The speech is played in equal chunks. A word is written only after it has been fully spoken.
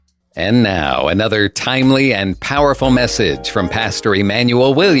And now, another timely and powerful message from Pastor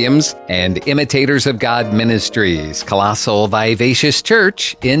Emmanuel Williams and Imitators of God Ministries, Colossal Vivacious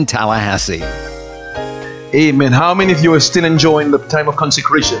Church in Tallahassee. Amen. How many of you are still enjoying the time of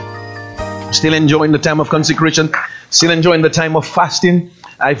consecration? Still enjoying the time of consecration? Still enjoying the time of fasting?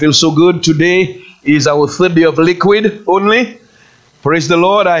 I feel so good. Today is our third day of liquid only. Praise the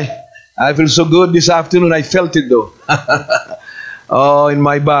Lord. I feel so good this afternoon. I felt it though. In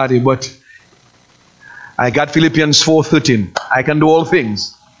my body. But I got Philippians 4:13. I can do all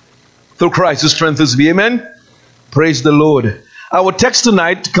things through Christ who strengthens me. Amen. Praise the Lord. Our text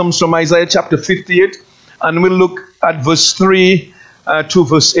tonight comes from Isaiah chapter 58. And we'll look at verse 3 to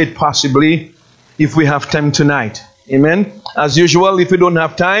verse 8 possibly, if we have time tonight. Amen. As usual, if we don't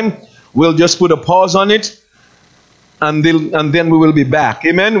have time, we'll just put a pause on it. And then we will be back.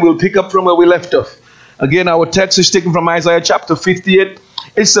 Amen. We'll pick up from where we left off. Again, our text is taken from Isaiah chapter 58.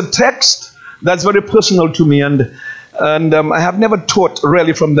 It's a text that's very personal to me. And I have never taught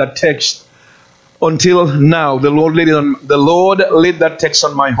really from that text until now. The Lord laid that text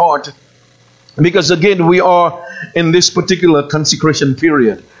on my heart. Because again, we are in this particular consecration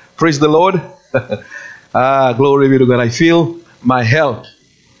period. Praise the Lord. Glory be to God. I feel my help.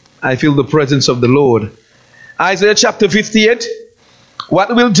 I feel the presence of the Lord. Isaiah chapter 58.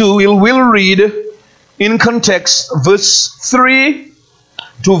 What we'll do, we'll read in context verse 3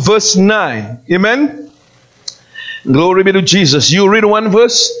 to verse 9. Amen. Glory be to Jesus. You read one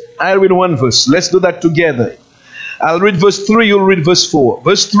verse, I read one verse. Let's do that together. I'll read verse 3, you'll read verse 4.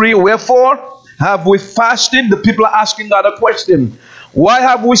 Verse 3, wherefore have we fasted? The people are asking God a question. Why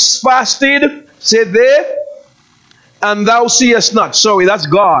have we fasted? Say they, and thou seest not. Sorry, that's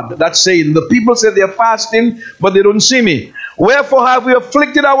God. That's saying. The people say they're fasting, but they don't see me. Wherefore have we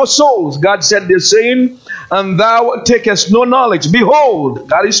afflicted our souls? God said, they're saying, and thou takest no knowledge. Behold,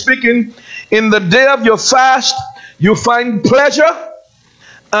 God is speaking, in the day of your fast, you find pleasure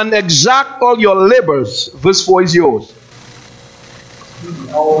and exact all your labors. Verse 4 is yours.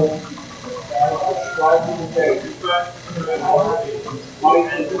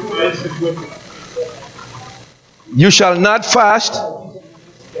 You shall not fast.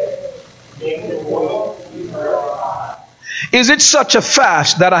 Is it such a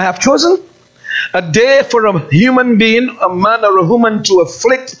fast that I have chosen? A day for a human being, a man or a woman to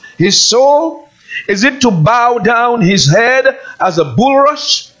afflict his soul? Is it to bow down his head as a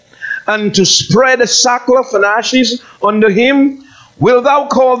bulrush and to spread sackcloth and ashes under him? Wilt thou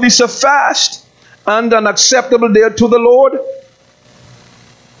call this a fast and an acceptable day to the Lord?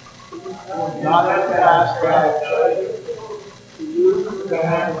 Not a fast, to use the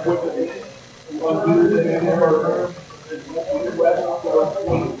hand of wickedness, to undo the name of murder,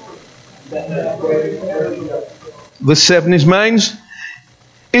 Verse 7 is mine.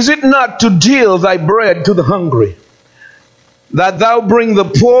 Is it not to deal thy bread to the hungry, that thou bring the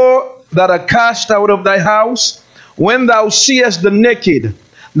poor that are cast out of thy house, when thou seest the naked,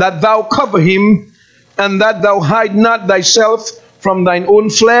 that thou cover him, and that thou hide not thyself from thine own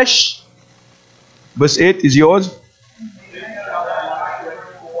flesh? Verse 8 is yours.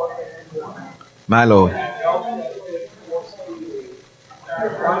 My Lord.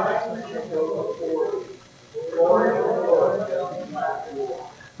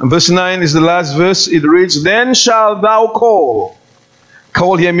 And verse 9 is the last verse. It reads, then shalt thou call.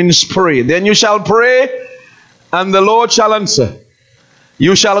 Call here means pray. Then you shall pray, and the Lord shall answer.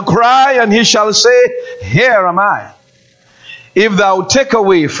 You shall cry, and he shall say, here am I. If thou take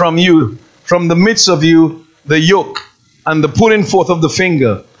away from you, from the midst of you, the yoke, and the putting forth of the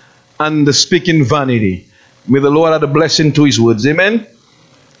finger, and the speaking vanity. May the Lord add a blessing to his words. Amen.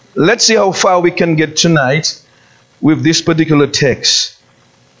 Let's see how far we can get tonight with this particular text.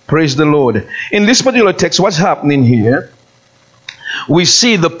 Praise the Lord. In this particular text, what's happening here? We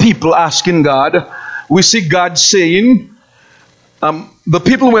see the people asking God. We see God saying, the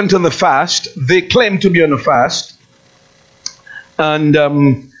people went on the fast. They claimed to be on a fast. And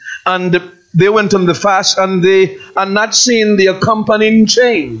they went on the fast, and they are not seeing the accompanying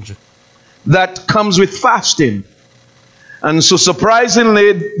change that comes with fasting. And so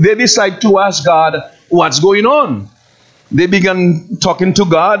surprisingly, they decide to ask God, what's going on? They began talking to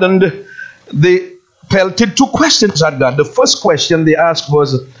God, and they pelted two questions at God. The first question they asked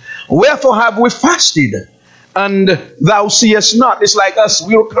was, wherefore have we fasted, and thou seest not? It's like us,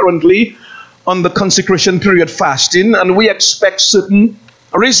 we are currently on the consecration period fasting, and we expect certain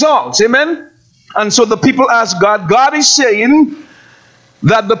results. Amen? And so the people ask God. God is saying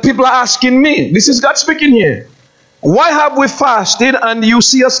that the people are asking me. This is God speaking here. Why have we fasted and you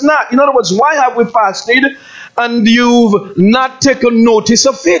see us not? In other words, why have we fasted and you've not taken notice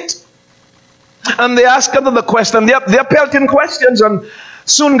of it? And they ask another question. They're pelting questions, and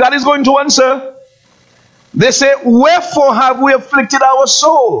soon God is going to answer. They say, wherefore have we afflicted our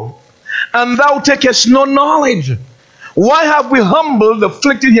soul, and thou takest no knowledge? Why have we humbled?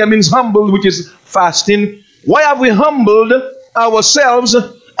 Afflicted here means humbled, which is fasting. Why have we humbled ourselves,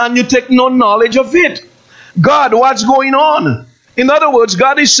 and you take no knowledge of it? God, what's going on? In other words,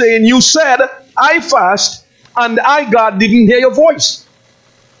 God is saying, you said, I fast, and I, God, didn't hear your voice.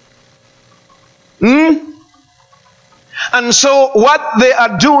 And so what they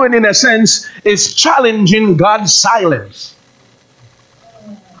are doing, in a sense, is challenging God's silence.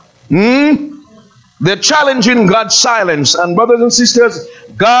 They're challenging God's silence. And brothers and sisters,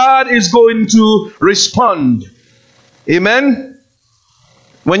 God is going to respond. Amen?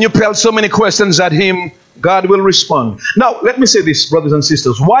 When you pelt so many questions at him, God will respond. Now, let me say this, brothers and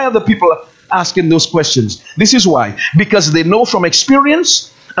sisters. Why are the people asking those questions? This is why. Because they know from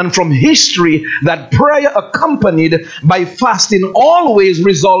experience and from history that prayer accompanied by fasting always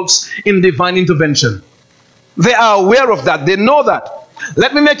results in divine intervention. They are aware of that. They know that.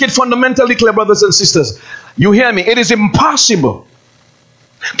 Let me make it fundamentally clear, brothers and sisters. You hear me? It is impossible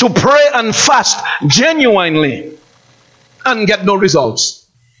to pray and fast genuinely and get no results.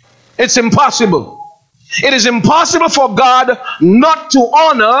 It's impossible. It is impossible for God not to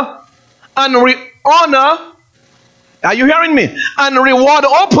honor and honor, are you hearing me? And reward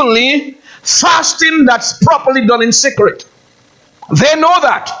openly fasting that's properly done in secret. They know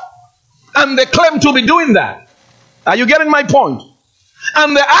that. And they claim to be doing that. Are you getting my point?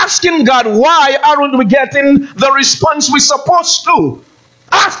 And they're asking God, why aren't we getting the response we're supposed to?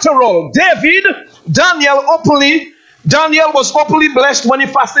 After all, Daniel was openly blessed when he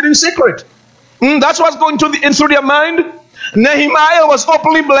fasted in secret. That's what's going through their mind. Nehemiah was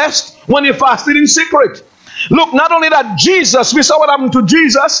openly blessed when he fasted in secret. Look, not only that, Jesus, we saw what happened to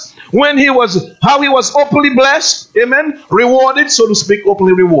Jesus when how he was openly blessed, amen, rewarded, so to speak,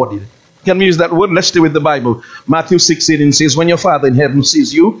 openly rewarded. Can we use that word? Let's stay with the Bible. Matthew 6:18 says, when your Father in heaven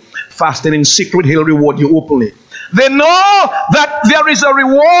sees you fasting in secret, he'll reward you openly. They know that there is a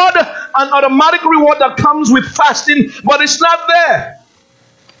reward, an automatic reward that comes with fasting, but it's not there.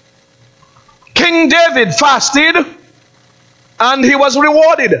 King David fasted and he was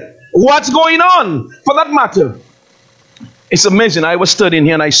rewarded. What's going on? For that matter, it's amazing. I was studying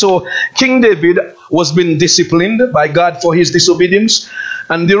here and I saw King David was being disciplined by God for his disobedience.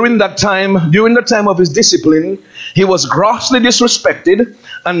 And during the time of his discipline, he was grossly disrespected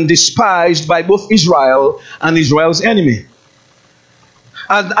and despised by both Israel and Israel's enemy.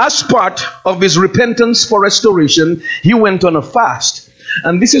 And as part of his repentance for restoration, he went on a fast.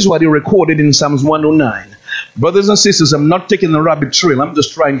 And this is what he recorded in Psalms 109. Brothers and sisters, I'm not taking the rabbit trail. I'm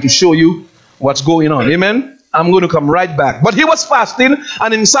just trying to show you what's going on. Amen? I'm going to come right back. But he was fasting.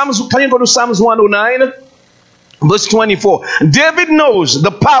 And in Psalms, can you go to Psalms 109? Verse 24. David knows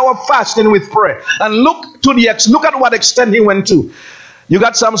the power of fasting with prayer. And look at what extent he went to. You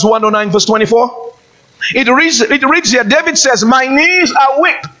got Psalms 109 verse 24? It reads here, David says, my knees are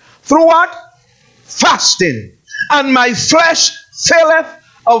weak through what? Fasting. And my flesh faileth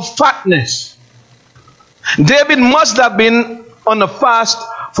of fatness. David must have been on a fast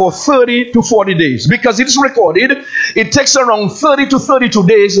for 30 to 40 days, because it is recorded it takes around 30 to 32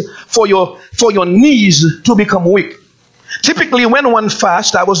 days for your knees to become weak. Typically, when one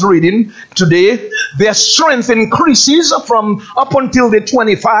fasts, I was reading today, their strength increases from up until day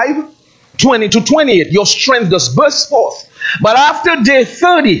 25, 20 to 28. Your strength just bursts forth. But after day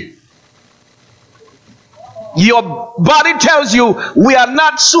 30, your body tells you, we are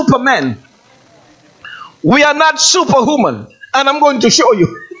not supermen. We are not superhuman. And I'm going to show you.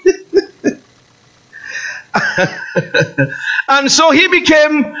 And so he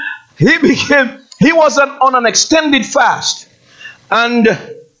was on an extended fast. And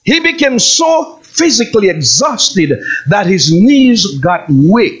he became so physically exhausted that his knees got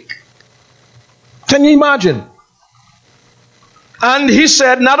weak. Can you imagine? And he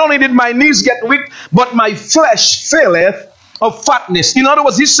said, not only did my knees get weak, but my flesh faileth of fatness. In other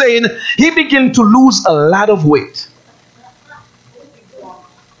words, he's saying he began to lose a lot of weight.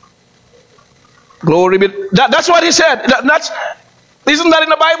 Glory be. That's what he said. Isn't that in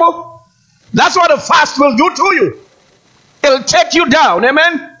the Bible? That's what a fast will do to you. It'll take you down.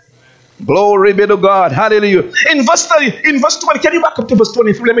 Amen. Glory be to God. Hallelujah. In verse 20, can you back up to verse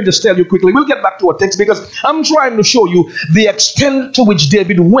 23? Let me just tell you quickly. We'll get back to our text because I'm trying to show you the extent to which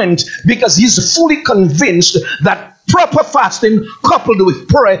David went, because he's fully convinced that proper fasting coupled with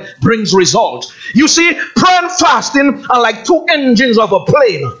prayer brings results. You see, prayer and fasting are like two engines of a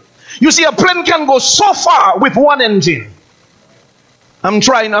plane. You see, a plane can go so far with one engine. I'm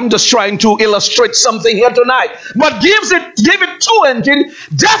just trying to illustrate something here tonight. But give it 2 engine,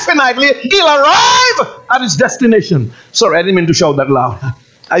 definitely he'll arrive at his destination. Sorry, I didn't mean to shout that loud.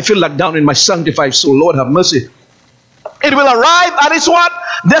 I feel that down in my sanctified soul. Lord have mercy. It will arrive at its what?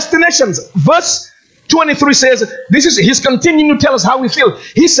 Destinations. Verse 23 says, he's continuing to tell us how we feel.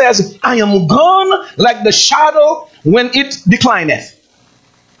 He says, I am gone like the shadow when it declineth.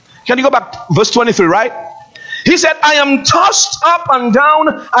 Can you go back? Verse 23, right? He said, I am tossed up and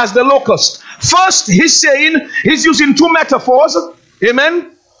down as the locust. First, he's using 2 metaphors,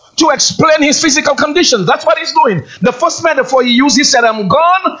 amen, to explain his physical condition. That's what he's doing. The first metaphor he used, he said, I'm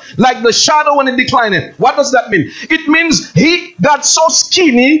gone like the shadow when it declineth. What does that mean? It means he got so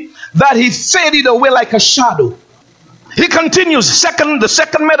skinny that he faded away like a shadow. He continues. The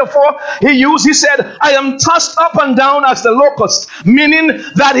second metaphor he used, he said, I am tossed up and down as the locust, meaning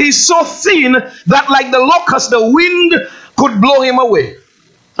that he's so thin that like the locust, the wind could blow him away.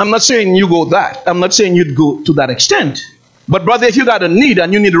 I'm not saying you go that. I'm not saying you'd go to that extent. But brother, if you got a need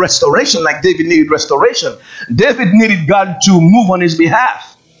and you need restoration, like David needed restoration, David needed God to move on his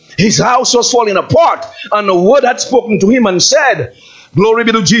behalf. His house was falling apart, and the word had spoken to him and said, glory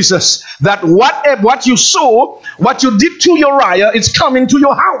be to Jesus, that what you sow, what you did to Uriah, it's coming to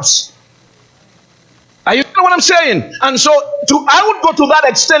your house. Are you know what I'm saying? And so I would go to that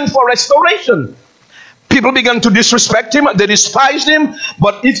extent for restoration. People began to disrespect him. They despised him.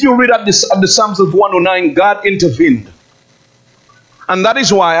 But if you read at the Psalms of 109, God intervened. And that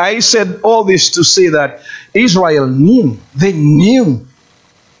is why I said all this to say that Israel knew. They knew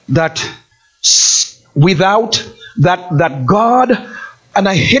that without that God, and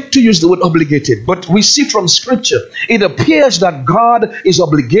I hate to use the word obligated, but we see from scripture, it appears that God is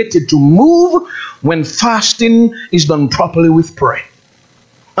obligated to move when fasting is done properly with prayer.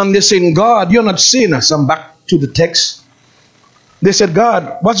 And they're saying, God, you're not seeing us. I'm back to the text. They said,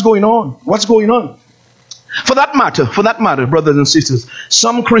 God, what's going on? What's going on? For that matter, brothers and sisters,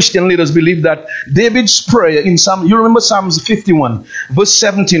 some Christian leaders believe that David's prayer in you remember Psalms 51, verse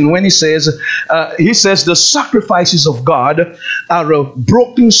 17, when he says, the sacrifices of God are a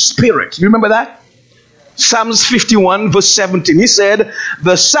broken spirit. You remember that? Psalms 51, verse 17, he said,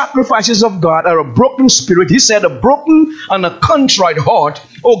 the sacrifices of God are a broken spirit. He said, a broken and a contrite heart,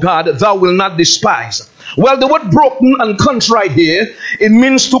 O God, thou wilt not despise. Well, the word broken and contrite here, it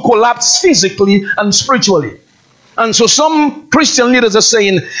means to collapse physically and spiritually. And so some Christian leaders are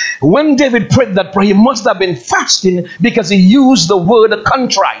saying, when David prayed that prayer, he must have been fasting because he used the word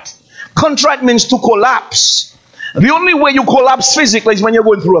contrite. Contrite means to collapse. The only way you collapse physically is when you're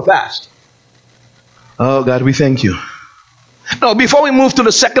going through a fast. Oh God, we thank you. Now, before we move to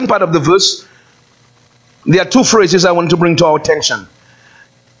the second part of the verse, there are 2 phrases I want to bring to our attention.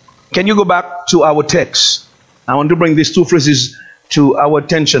 Can you go back to our text? I want to bring these 2 phrases to our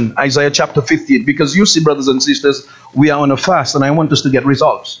attention. Isaiah chapter 58. Because you see, brothers and sisters, we are on a fast and I want us to get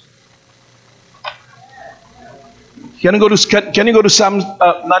results. Can you go to Psalms,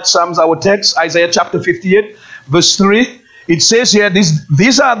 not Psalms, our text, Isaiah chapter 58, verse 3. It says here,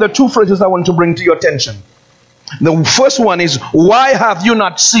 these are the 2 phrases I want to bring to your attention. The first one is, why have you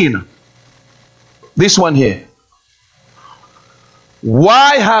not seen? This one here.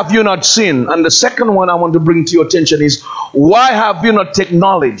 Why have you not seen? And the second one I want to bring to your attention is, why have you not taken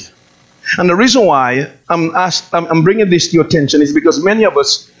knowledge? And the reason why I'm bringing this to your attention is because many of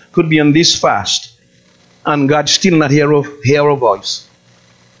us could be on this fast and God still not hear our voice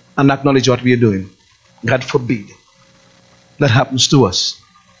and acknowledge what we are doing. God forbid that happens to us.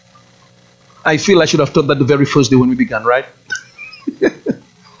 I feel I should have taught that the very first day when we began, right?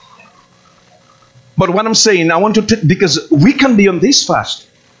 But what I'm saying, I want to because we can be on this fast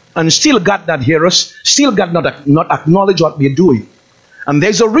and still God not hear us, still God not acknowledge what we're doing. And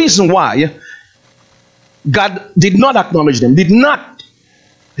there's a reason why God did not acknowledge them, did not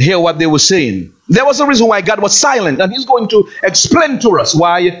hear what they were saying. There was a reason why God was silent, and he's going to explain to us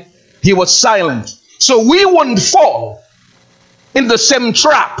why he was silent. So we won't fall in the same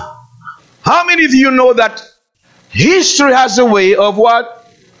trap. How many of you know that history has a way of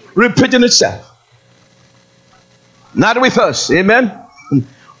what? Repeating itself. Not with us. Amen.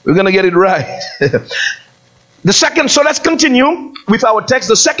 We're going to get it right. The second, so let's continue with our text.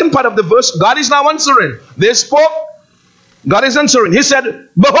 The second part of the verse, God is now answering. They spoke, God is answering. He said,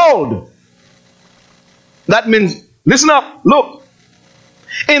 behold. That means, listen up, look.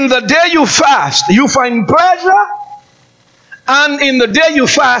 In the day you fast, you find pleasure. And in the day you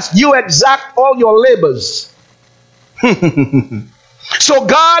fast, you exact all your labors. So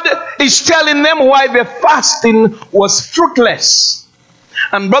God is telling them why their fasting was fruitless.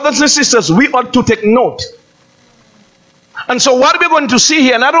 And brothers and sisters, we ought to take note And so what we're going to see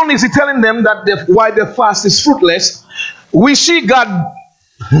here, not only is he telling them that why their fast is fruitless, we see God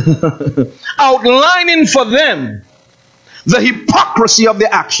outlining for them the hypocrisy of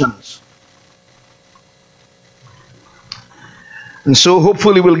their actions. And so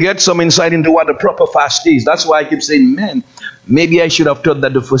hopefully we'll get some insight into what the proper fast is. That's why I keep saying, man, maybe I should have taught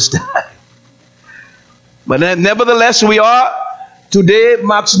that the first time. But nevertheless, we are today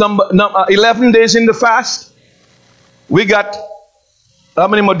marks number 11 days in the fast. We got how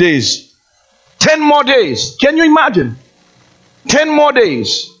many more days? 10 more days. Can you imagine? 10 more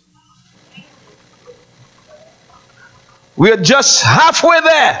days. We are just halfway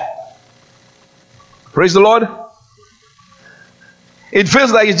there. Praise the Lord. It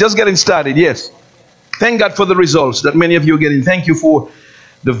feels like it's just getting started. Yes. Thank God for the results that many of you are getting. Thank you for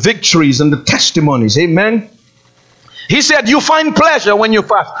the victories and the testimonies. Amen. He said you find pleasure when you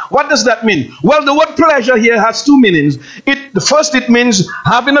fast. What does that mean? Well, the word pleasure here has two meanings. First, it means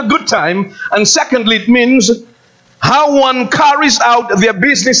having a good time. And secondly, it means how one carries out their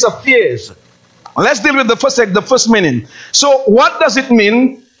business affairs. Let's deal with the first meaning. So what does it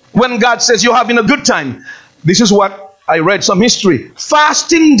mean when God says you're having a good time? This is what I read some history.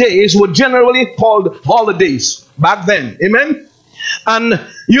 Fasting days were generally called holidays back then. Amen. And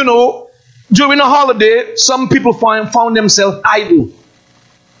you know, during a holiday, some people found themselves idle.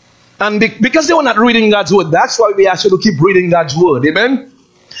 And because they were not reading God's word, that's why we ask you to keep reading God's word. Amen.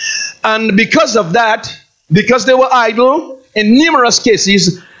 And because of that, because they were idle, in numerous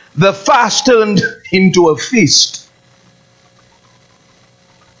cases, the fast turned into a feast.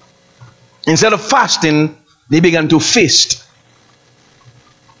 Instead of fasting, they began to feast.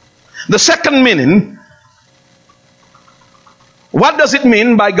 The second meaning, what does it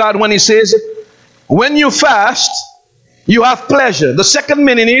mean by God when he says, when you fast, you have pleasure? The second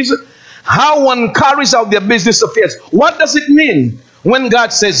meaning is how one carries out their business affairs. What does it mean when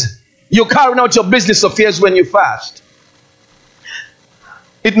God says you're carrying out your business affairs when you fast?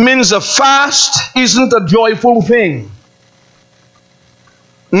 It means a fast isn't a joyful thing.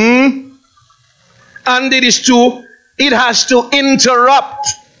 And it has to interrupt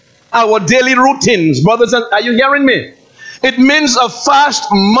our daily routines. Brothers, are you hearing me? It means a fast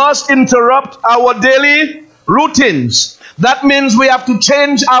must interrupt our daily routines. That means we have to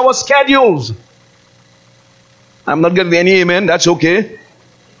change our schedules. I'm not getting any amen. That's okay.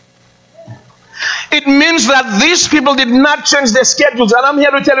 It means that these people did not change their schedules. And I'm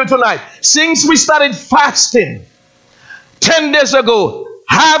here to tell you tonight, since we started fasting 10 days ago,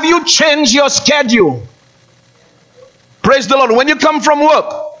 have you changed your schedule? Praise the Lord. When you come from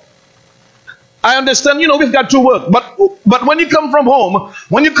work, I understand, we've got to work. But when you come from home,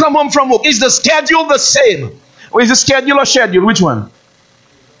 from work, is the schedule the same? Or is the schedule or schedule? Which one?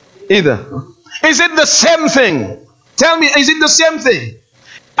 Either. Is it the same thing? Tell me, is it the same thing?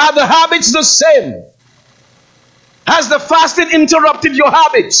 Are the habits the same? Has the fasting interrupted your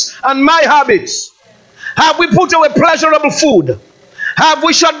habits and my habits? Have we put away pleasurable food? Have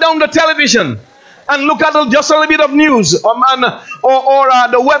we shut down the television and look at just a little bit of news or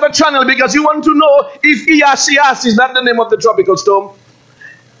the weather channel because you want to know if ERCS is not the name of the tropical storm,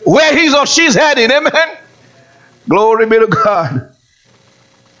 where his or she's headed? Amen. Glory be to God.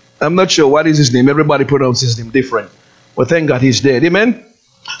 I'm not sure what is his name. Everybody pronounces his name different. But thank God he's dead. Amen.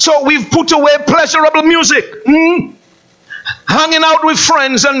 So we've put away pleasurable music, hanging out with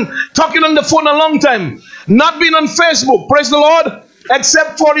friends and talking on the phone a long time, not being on Facebook, praise the Lord,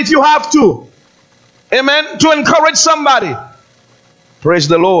 except for if you have to. Amen. To encourage somebody. Praise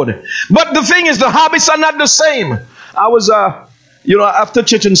the Lord. But the thing is, the habits are not the same. I was, after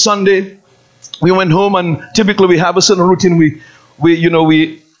church on Sunday, we went home, and typically we have a certain routine we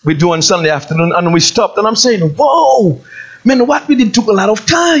do on Sunday afternoon, and we stopped, and I'm saying, whoa, man, what we did took a lot of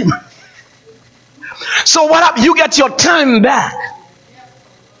time. So what happened? You get your time back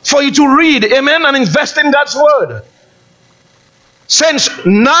for you to read, amen, and invest in God's word. Since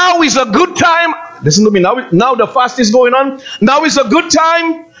now is a good time, listen to me, now the fast is going on, now is a good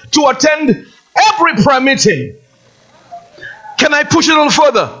time to attend every prayer meeting. Can I push it a little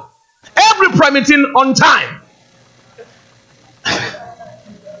further? Every prayer meeting on time.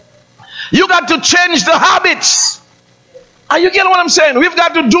 You got to change the habits. Are you getting what I'm saying? We've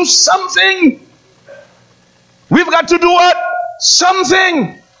got to do something. We've got to do what?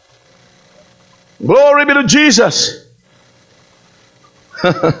 Something. Glory be to Jesus.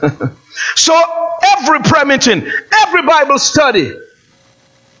 So every prayer meeting, every Bible study,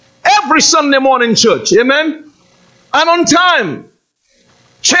 every Sunday morning church, amen, and on time.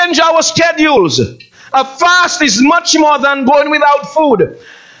 Change our schedules. A fast is much more than going without food.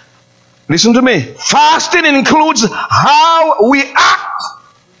 Listen to me. Fasting includes how we act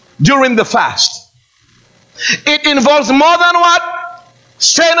during the fast. It involves more than what?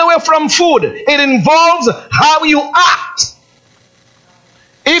 Staying away from food. It involves how you act.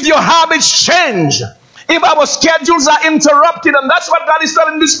 If your habits change, if our schedules are interrupted, and that's what God is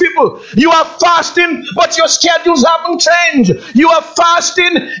telling these people. You are fasting, but your schedules haven't changed. You are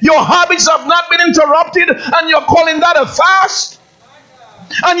fasting, your habits have not been interrupted, and you're calling that a fast?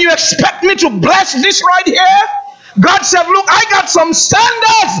 And you expect me to bless this right here? God said, look, I got some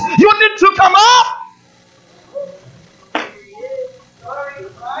standards. You need to come up.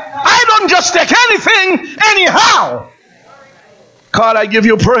 I don't just take anything anyhow. God, I give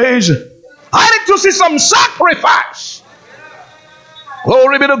you praise. I need to see some sacrifice.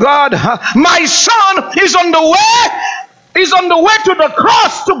 Glory be to God. My son is on the way. He's on the way to the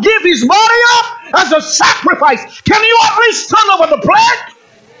cross to give his body up as a sacrifice. Can you at least turn over the plate?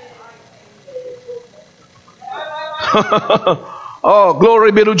 Oh,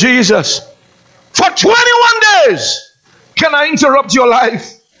 glory be to Jesus. For 21 days, can I interrupt your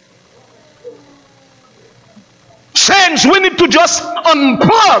life? Saints, we need to just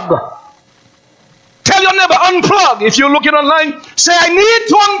unplug. Tell your neighbor, unplug. If you're looking online, say, I need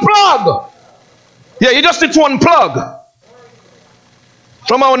to unplug. Yeah, you just need to unplug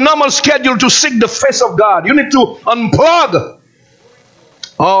from our normal schedule to seek the face of God. You need to unplug.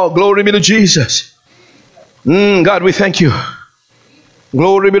 Oh, glory be to Jesus. God, we thank you.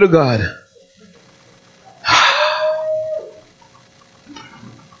 Glory be to God.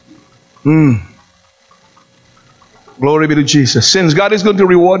 Glory be to Jesus. Since God is going to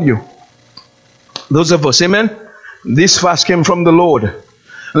reward you. Those of us, amen. This fast came from the Lord.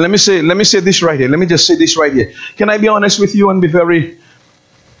 Let me say this right here. Let me just say this right here. Can I be honest with you and be very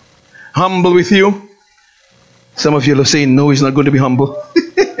humble with you? Some of you are saying, no, he's not going to be humble.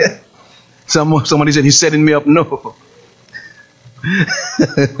 Somebody said, he's setting me up. No.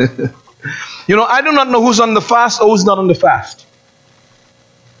 You know, I do not know who's on the fast or who's not on the fast.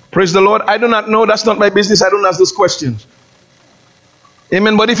 Praise the Lord. I do not know. That's not my business. I don't ask those questions.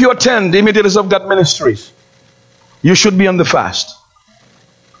 Amen. But if you attend the Imitators of God ministries, you should be on the fast.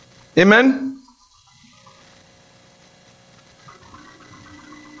 Amen.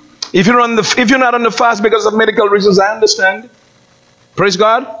 If you're not on the fast because of medical reasons, I understand. Praise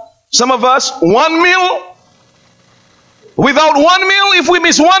God. Some of us, one meal. Without one meal, if we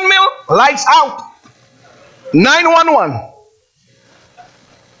miss one meal, lights out. 911.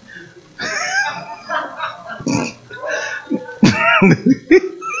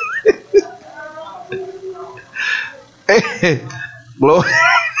 Glory.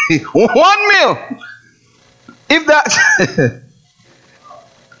 One meal. If that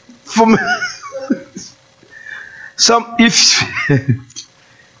for me,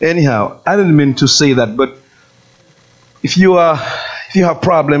 anyhow, I didn't mean to say that, but if you have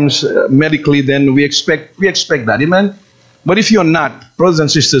problems medically, then we expect that, amen. But if you're not, brothers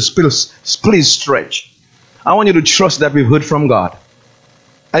and sisters, please stretch. I want you to trust that we've heard from God.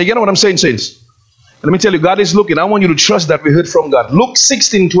 Are you getting what I'm saying, saints? Let me tell you, God is looking. I want you to trust that we heard from God. Luke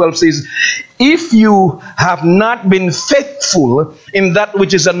 16:12 says, if you have not been faithful in that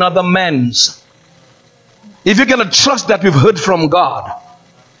which is another man's. If you're going to trust that we've heard from God.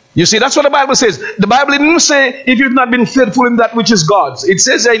 You see, that's what the Bible says. The Bible didn't say if you've not been faithful in that which is God's. It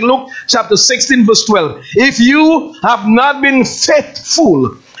says in Luke chapter 16 verse 12, if you have not been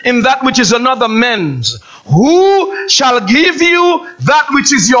faithful in that which is another man's, who shall give you that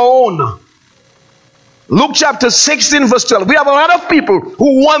which is your own? Luke chapter 16 verse 12. We have a lot of people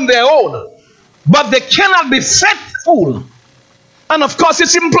who want their own, but they cannot be faithful. And of course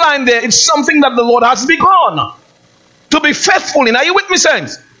it's implying there, it's something that the Lord has begun to be faithful in. Are you with me,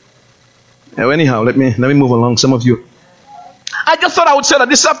 saints? Anyhow, let me move along. Some of you, I just thought I would say that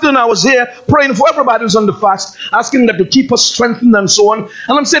this afternoon I was here praying for everybody who's on the fast, asking them to keep us strengthened and so on.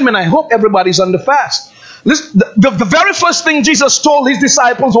 And I'm saying, man, I hope everybody's on the fast. Listen, the very first thing Jesus told his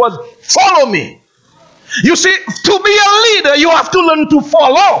disciples was, follow me. You see, to be a leader, you have to learn to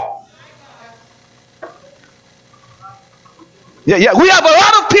follow. Yeah. We have a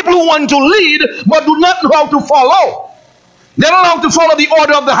lot of people who want to lead, but do not know how to follow. They don't know how to follow the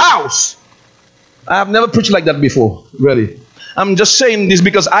order of the house. I have never preached like that before, really. I'm just saying this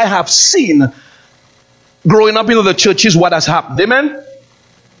because I have seen, growing up in other churches, what has happened. Amen?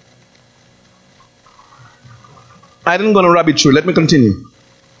 I didn't go to rabbit trail. Let me continue.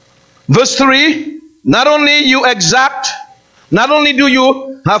 Verse 3, not only you exact, not only do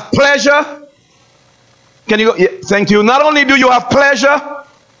you have pleasure. Can you go? Yeah, thank you. Not only do you have pleasure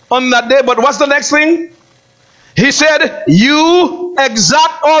on that day, but what's the next thing? He said, you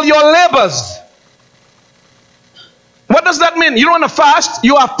exact all your labors. What does that mean? You don't want to fast,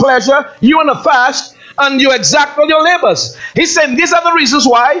 you have pleasure, you want to fast, and you exact all your labors. He said, these are the reasons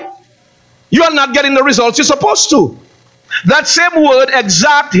why you are not getting the results you're supposed to. That same word,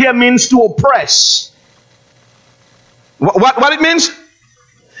 exact, here means to oppress. What it means?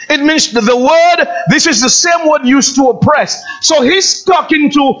 It means the word, this is the same word used to oppress. So he's talking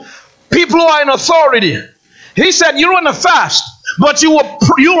to people who are in authority. He said, you don't want to fast, but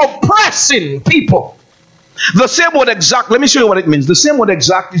you're oppressing people. The same word exact, let me show you what it means. The same word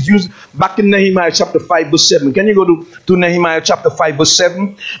exact is used back in Nehemiah chapter 5 verse 7. Can you go to Nehemiah chapter 5 verse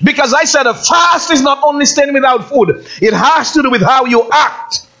 7? Because I said a fast is not only staying without food. It has to do with how you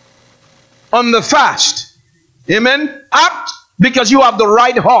act on the fast. Amen? Act because you have the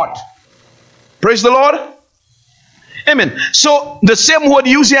right heart. Praise the Lord. Amen. So the same word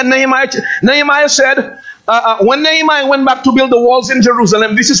used here in Nehemiah said, when Nehemiah went back to build the walls in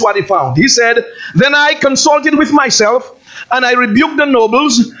Jerusalem, this is what he found. He said, then I consulted with myself, and I rebuked the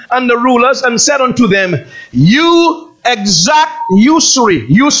nobles and the rulers, and said unto them, you exact usury.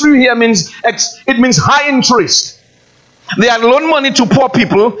 Usury here means, it means high interest. They had loaned money to poor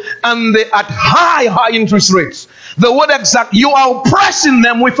people, and they at high interest rates. The word exact, you are oppressing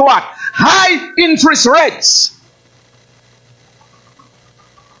them with what? High interest rates.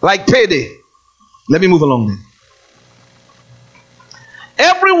 Like payday. Let me move along then.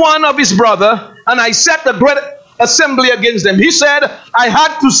 Every one of his brother, and I set a great assembly against them. He said, I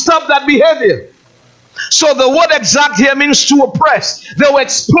had to stop that behavior. So the word exact here means to oppress. They were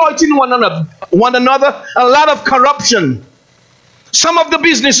exploiting one another, a lot of corruption. Some of the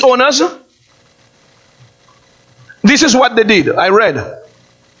business owners, this is what they did. I read.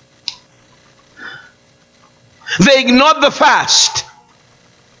 They ignored the fast.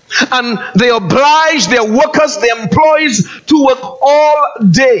 And they obliged their workers, their employees, to work all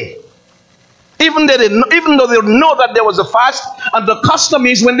day. Even though they know that there was a fast, and the custom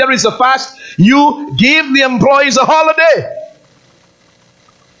is when there is a fast, you give the employees a holiday.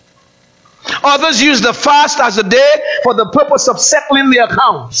 Others use the fast as a day for the purpose of settling their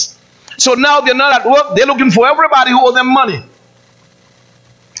accounts. So now they're not at work, they're looking for everybody who owes them money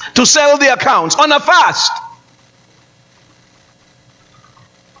to settle their accounts on a fast.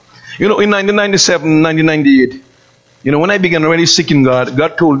 You know, in 1997, 1998, you know, when I began really seeking God,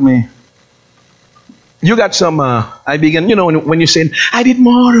 God told me, you got some, I began, you know, when you're saying, I need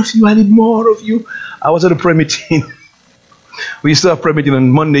more of you, I need more of you. I was at a prayer meeting. We used to have prayer meeting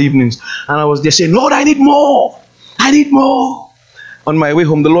on Monday evenings. And I was there saying, Lord, I need more. I need more. On my way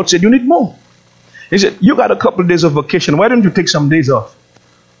home, the Lord said, you need more. He said, you got a couple of days of vacation. Why don't you take some days off?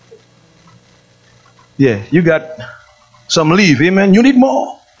 Yeah, you got some leave. Amen. You need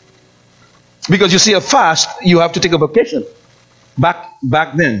more. Because you see, a fast, you have to take a vacation. Back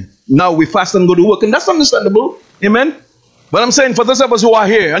then. Now we fast and go to work, and that's understandable. Amen. But I'm saying for those of us who are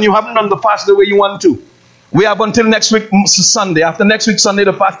here and you haven't done the fast the way you want to, we have until next week Sunday. After next week Sunday,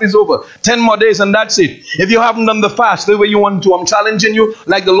 the fast is over. 10 more days and that's it. If you haven't done the fast the way you want to, I'm challenging you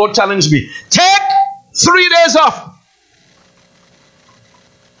like the Lord challenged me. Take 3 days off.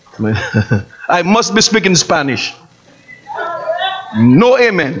 I must be speaking Spanish. No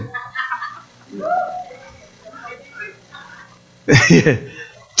amen. Yeah.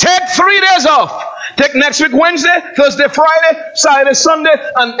 Take 3 days off. Take next week Wednesday, Thursday, Friday, Saturday, Sunday,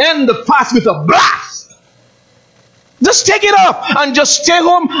 and end the fast with a blast. Just take it off and just stay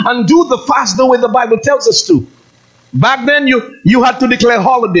home and do the fast the way the Bible tells us to. Back then you had to declare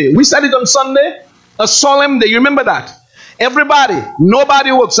holiday. We said it on Sunday, a solemn day. You remember that? Everybody,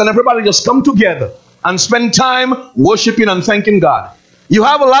 nobody works, and everybody just come together and spend time worshiping and thanking God. You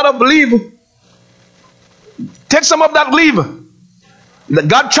have a lot of leave. Take some of that leave.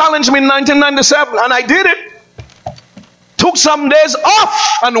 God challenged me in 1997 and I did it. Took some days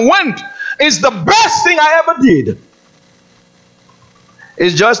off and went. It's the best thing I ever did.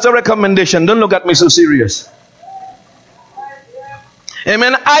 It's just a recommendation. Don't look at me so serious.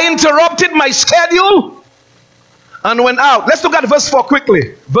 Amen. I interrupted my schedule and went out. Let's look at verse 4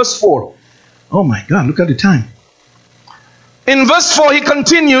 quickly. Verse 4. Oh my God, look at the time. In verse 4, he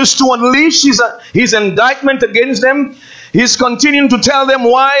continues to unleash his indictment against them. He's continuing to tell them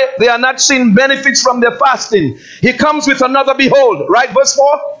why they are not seeing benefits from their fasting. He comes with another behold. Right, verse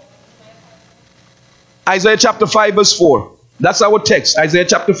 4? Isaiah chapter 5, verse 4. That's our text. Isaiah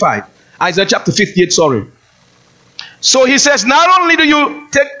chapter 5. Isaiah chapter 58, sorry. So he says, not only do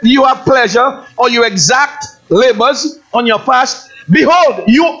you have pleasure or you exact labors on your fast, behold,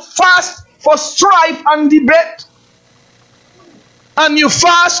 you fast for strife and debate and you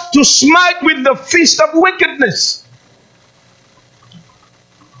fast to smite with the fist of wickedness.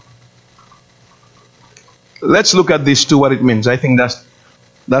 Let's look at this too, what it means. I think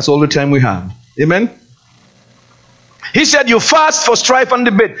that's all the time we have. Amen? He said you fast for strife and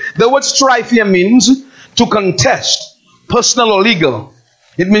debate. The word strife here means to contest, personal or legal.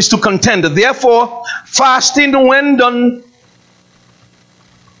 It means to contend. Therefore, fasting when done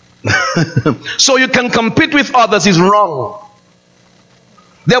so you can compete with others is wrong.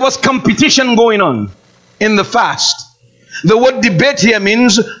 There was competition going on in the fast. The word debate here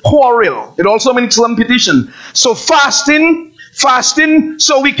means quarrel. It also means competition. So fasting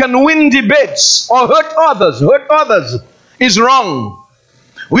so we can win debates or hurt others is wrong.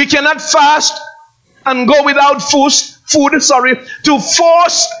 We cannot fast and go without food to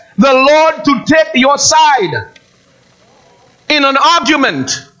force the Lord to take your side in an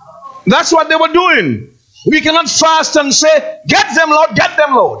argument. That's what they were doing. We cannot fast and say, get them,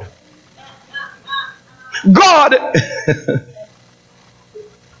 Lord. God,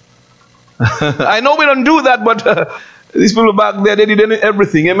 I know we don't do that, but these people back there, they did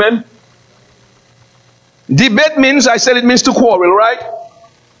everything. Amen. Debate means, I said it means to quarrel, right?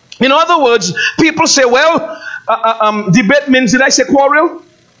 In other words, people say, well, debate means, did I say quarrel?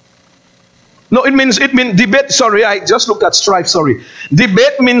 No, it means debate. Sorry, I just looked at strife. Sorry.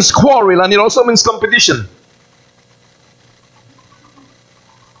 Debate means quarrel, and it also means competition.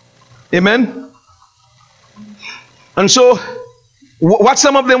 Amen. And so, what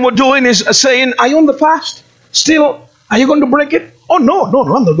some of them were doing is saying, are you on the fast? Still, are you going to break it? Oh, no,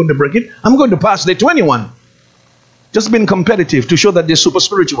 I'm not going to break it. I'm going to pass day 21. Just being competitive to show that they're super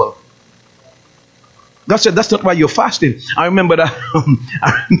spiritual. That's not why you're fasting. I remember that.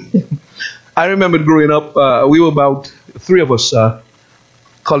 I remember growing up, we were about 3 of us,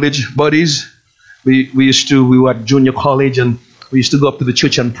 college buddies. We were at junior college, and we used to go up to the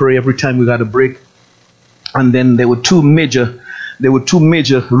church and pray every time we got a break. And then there were two major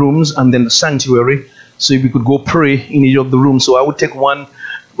rooms, and then the sanctuary, so we could go pray in each of the rooms. So I would take one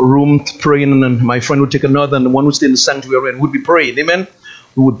room to pray in, and then my friend would take another, and the one would stay in the sanctuary and would be praying. Amen.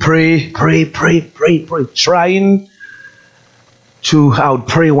 We would pray, trying to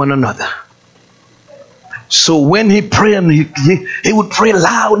outpray one another. So when he prayed, he would pray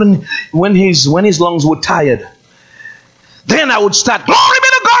loud, and when his lungs were tired, then I would start, glory be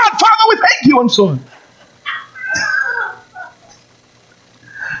to God, Father, we thank you, and so on.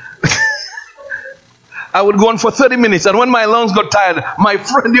 I would go on for 30 minutes, and when my lungs got tired, my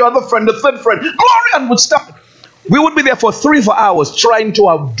friend, the other friend, the third friend, glory, and would stop. We would be there for 3-4 hours trying to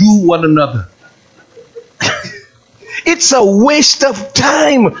outdo one another. It's a waste of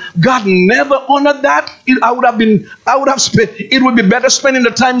time. God never honored that. It would be better spending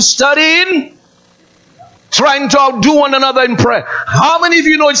the time studying, trying to outdo one another in prayer. How many of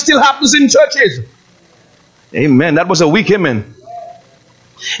you know it still happens in churches? Amen. That was a weak amen.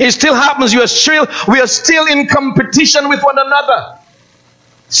 It still happens. We are still in competition with one another.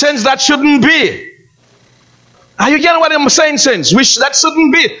 Since that shouldn't be. Are you getting what I'm saying, saints? That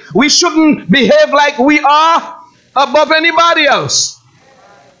shouldn't be. We shouldn't behave like we are above anybody else.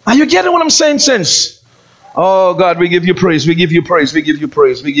 Are you getting what I'm saying, saints? Oh God, we give you praise. We give you praise. We give you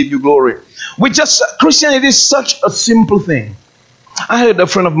praise. We give you glory. Christianity is such a simple thing. I heard a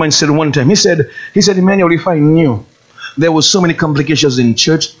friend of mine say one time, he said, Emmanuel, if I knew there was so many complications in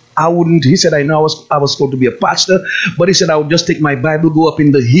church, I wouldn't. He said, I know I was called to be a pastor, but he said I would just take my Bible, go up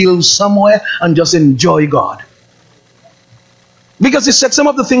in the hills somewhere, and just enjoy God. Because he said some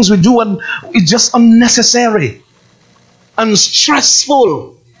of the things we do, and it's just unnecessary and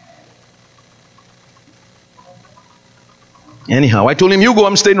stressful. Anyhow, I told him, you go,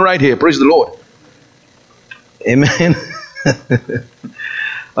 I'm staying right here. Praise the Lord. Amen.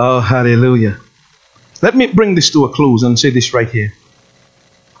 Oh, hallelujah. Let me bring this to a close and say this right here.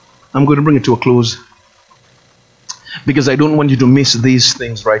 I'm going to bring it to a close because I don't want you to miss these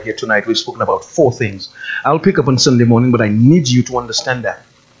things right here tonight. We've spoken about 4 things. I'll pick up on Sunday morning, but I need you to understand that.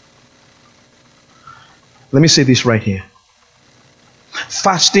 Let me say this right here.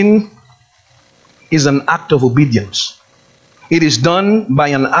 Fasting is an act of obedience. It is done by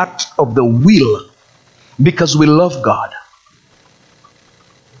an act of the will because we love God.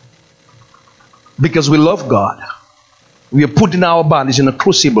 Because we love God. We are putting our bodies in a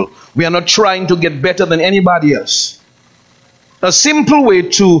crucible. We are not trying to get better than anybody else. A simple way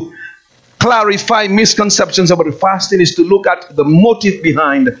to clarify misconceptions about fasting is to look at the motive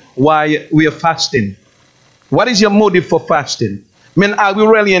behind why we are fasting. What is your motive for fasting? I mean, are we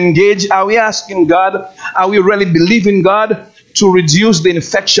really engaged? Are we asking God? Are we really believing God to reduce the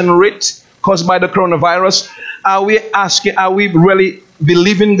infection rate caused by the coronavirus? Are we asking, are we really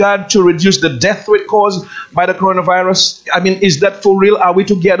believing God to reduce the death rate caused by the coronavirus? I mean, is that for real? Are we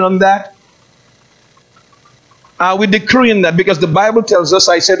to get on that? Are we decreeing that? Because the Bible tells us,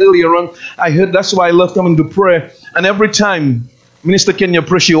 I said earlier on, I heard, that's why I love coming to prayer. And every time Minister Kenya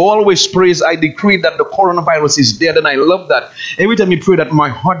prays, she always prays, I decree that the coronavirus is dead. And I love that. Every time you pray that, my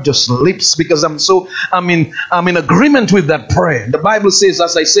heart just leaps because I'm in agreement with that prayer. The Bible says,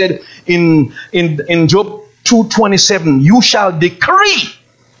 as I said in Job 2:27, you shall decree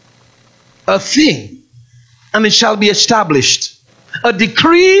a thing and it shall be established. A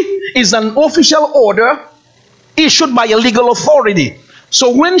decree is an official order issued by a legal authority. So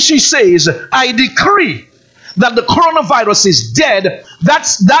when she says, I decree that the coronavirus is dead,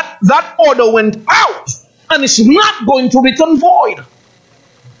 that order went out and it's not going to return void.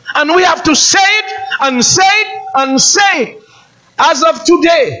 And we have to say it and say it and say it. As of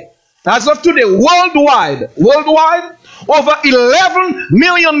today, worldwide, over 11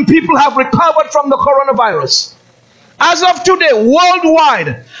 million people have recovered from the coronavirus. As of today,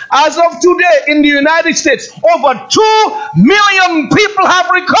 worldwide, as of today in the United States, over 2 million people have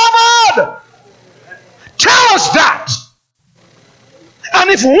recovered. Tell us that. And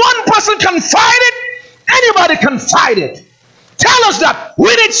if one person can fight it, anybody can fight it. Tell us that.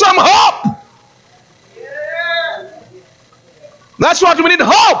 We need some hope. That's what we need,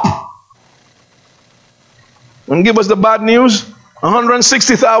 hope. And give us the bad news.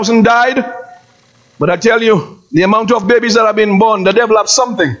 160,000 died. But I tell you, the amount of babies that have been born, the devil has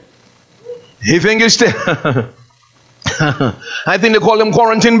something. He thinks it's still. I think they call them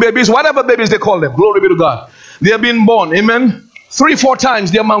quarantine babies, whatever babies they call them. Glory be to God. They have been born, amen, 3-4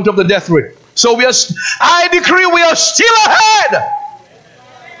 times the amount of the death rate. So I decree we are still ahead.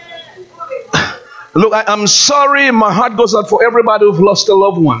 Look, I'm sorry, my heart goes out for everybody who've lost a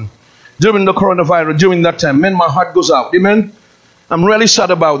loved one during the coronavirus, during that time. Man, my heart goes out, amen. I'm really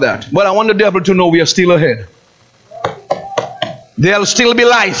sad about that. But I want the devil to know we are still ahead. There'll still be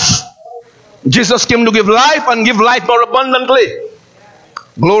life. Jesus came to give life and give life more abundantly.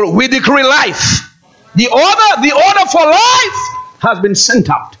 Glory. We decree life. The order for life has been sent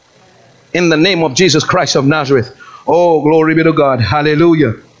out in the name of Jesus Christ of Nazareth. Oh, glory be to God.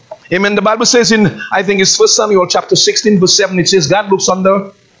 Hallelujah. Amen. The Bible says in, I think it's 1 Samuel chapter 16 verse 7, it says God looks on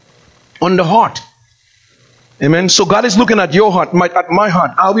the heart. Amen. So God is looking at your heart, at my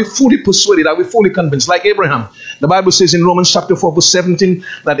heart. Are we fully persuaded? Are we fully convinced? Like Abraham. The Bible says in Romans chapter 4 verse 17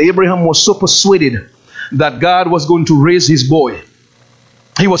 that Abraham was so persuaded that God was going to raise his boy.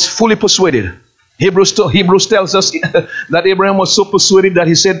 He was fully persuaded. Hebrews tells us that Abraham was so persuaded that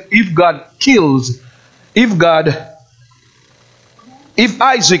he said, if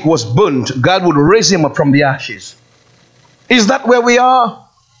Isaac was burnt, God would raise him up from the ashes. Is that where we are?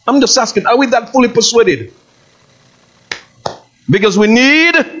 I'm just asking, are we that fully persuaded? Because we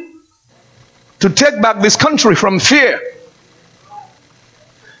need to take back this country from fear.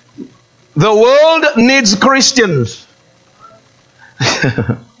 The world needs Christians.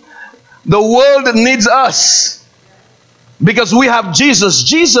 The world needs us. Because we have Jesus.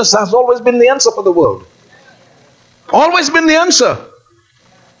 Jesus has always been the answer for the world. Always been the answer.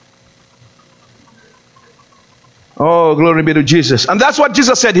 Oh, glory be to Jesus. And that's what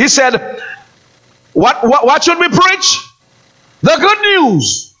Jesus said. He said, what should we preach? The good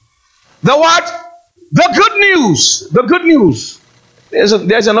news. The what? The good news. The good news.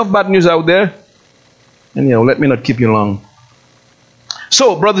 There's enough bad news out there. Anyhow, let me not keep you long.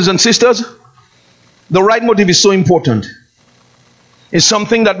 So, brothers and sisters, the right motive is so important. It's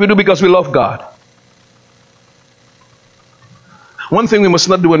something that we do because we love God. One thing we must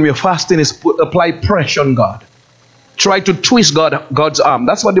not do when we are fasting is apply pressure on God. Try to twist God's arm.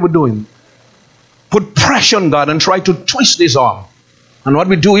 That's what they were doing. Put pressure on God and try to twist his arm. And what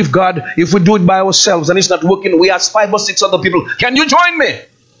we do, if we do it by ourselves and it's not working, we ask 5 or 6 other people, can you join me?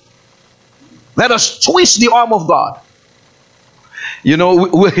 Let us twist the arm of God. You know,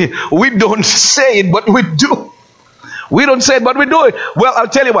 we don't say it, but we do. We don't say it, but we do it. Well, I'll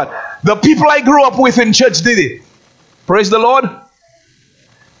tell you what. The people I grew up with in church did it. Praise the Lord.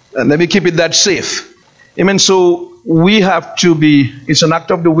 And let me keep it that safe. Amen. So we have to be, it's an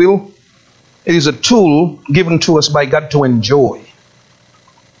act of the will. It is a tool given to us by God to enjoy.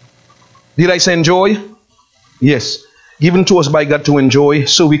 Did I say enjoy? Yes. Given to us by God to enjoy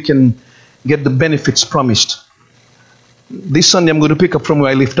so we can get the benefits promised. This Sunday I'm going to pick up from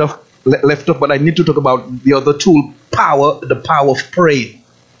where I left off, but I need to talk about the other tool, the power of praying.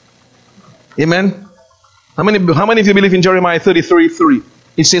 Amen. How many of you believe in Jeremiah 33:3?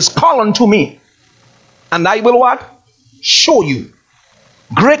 It says, call unto me, and I will what? Show you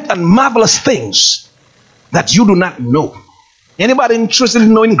great and marvelous things that you do not know. Anybody interested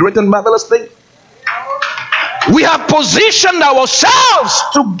in knowing great and marvelous things? We have positioned ourselves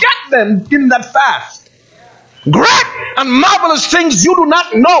to get them in that fast. Great and marvelous things you do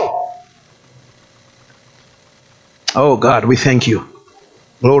not know. Oh God, we thank you.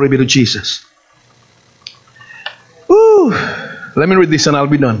 Glory be to Jesus. Ooh. Let me read this and I'll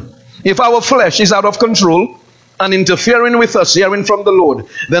be done. If our flesh is out of control and interfering with us hearing from the Lord,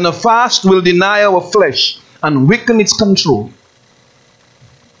 then a fast will deny our flesh and weaken its control.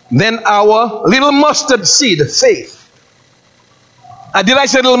 Then our little mustard seed, faith. Did I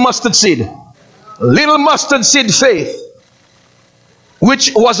say little mustard seed? Little mustard seed, faith,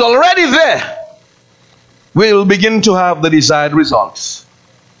 which was already there, will begin to have the desired results.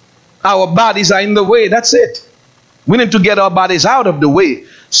 Our bodies are in the way, that's it. We need to get our bodies out of the way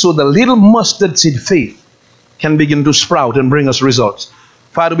so the little mustard seed faith can begin to sprout and bring us results.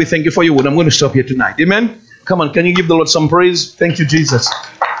 Father, we thank you for your word. I'm going to stop here tonight. Amen. Come on, can you give the Lord some praise? Thank you, Jesus.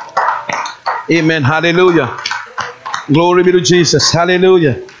 Amen. Hallelujah. Glory be to Jesus.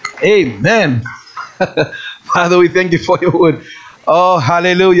 Hallelujah. Amen. Father, we thank you for your word. Oh,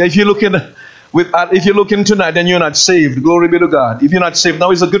 hallelujah. If you're looking tonight and you're not saved, glory be to God. If you're not saved, now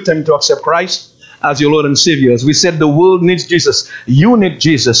is a good time to accept Christ as your Lord and Savior. As we said, the world needs Jesus. You need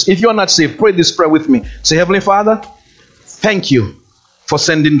Jesus. If you're not saved, pray this prayer with me. Say, Heavenly Father, thank you for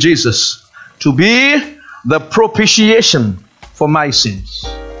sending Jesus to be the propitiation for my sins.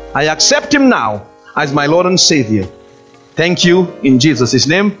 I accept him now as my Lord and Savior. Thank you in Jesus'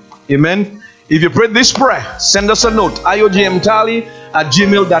 name. Amen. If you prayed this prayer, send us a note.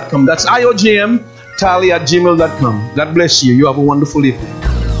 iogmtally@gmail.com. That's iogmtally@gmail.com. God bless you. You have a wonderful evening.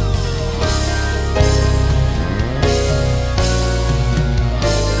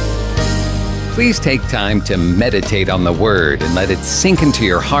 Please take time to meditate on the Word and let it sink into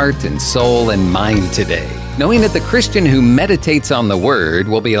your heart and soul and mind today, knowing that the Christian who meditates on the Word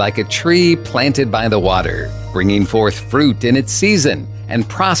will be like a tree planted by the water, bringing forth fruit in its season and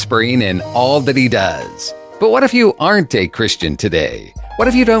prospering in all that he does. But what if you aren't a Christian today? What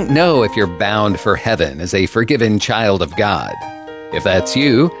if you don't know if you're bound for heaven as a forgiven child of God? If that's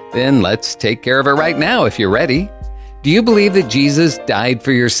you, then let's take care of it right now if you're ready. Do you believe that Jesus died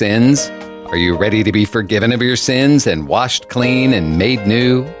for your sins? Are you ready to be forgiven of your sins and washed clean and made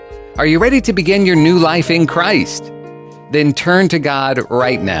new? Are you ready to begin your new life in Christ? Then turn to God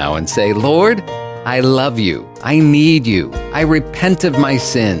right now and say, Lord, I love you. I need you. I repent of my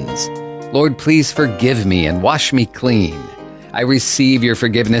sins. Lord, please forgive me and wash me clean. I receive your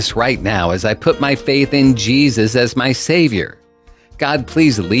forgiveness right now as I put my faith in Jesus as my Savior. God,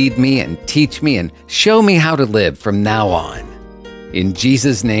 please lead me and teach me and show me how to live from now on. In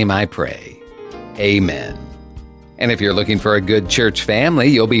Jesus' name I pray. Amen. And if you're looking for a good church family,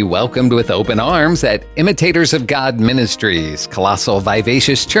 you'll be welcomed with open arms at Imitators of God Ministries, Colossal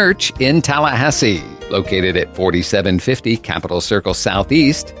Vivacious Church in Tallahassee, located at 4750 Capitol Circle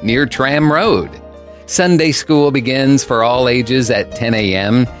Southeast near Tram Road. Sunday school begins for all ages at 10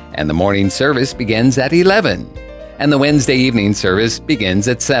 a.m., and the morning service begins at 11, and the Wednesday evening service begins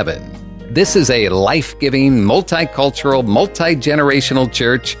at 7. This is a life-giving, multicultural, multi-generational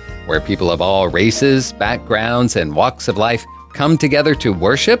church where people of all races, backgrounds, and walks of life come together to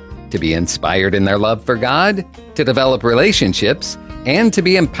worship, to be inspired in their love for God, to develop relationships, and to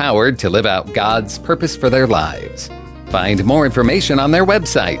be empowered to live out God's purpose for their lives. Find more information on their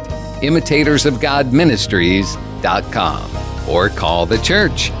website, imitatorofgodministries.com, or call the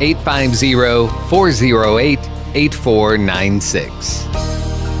church 850-408-8496.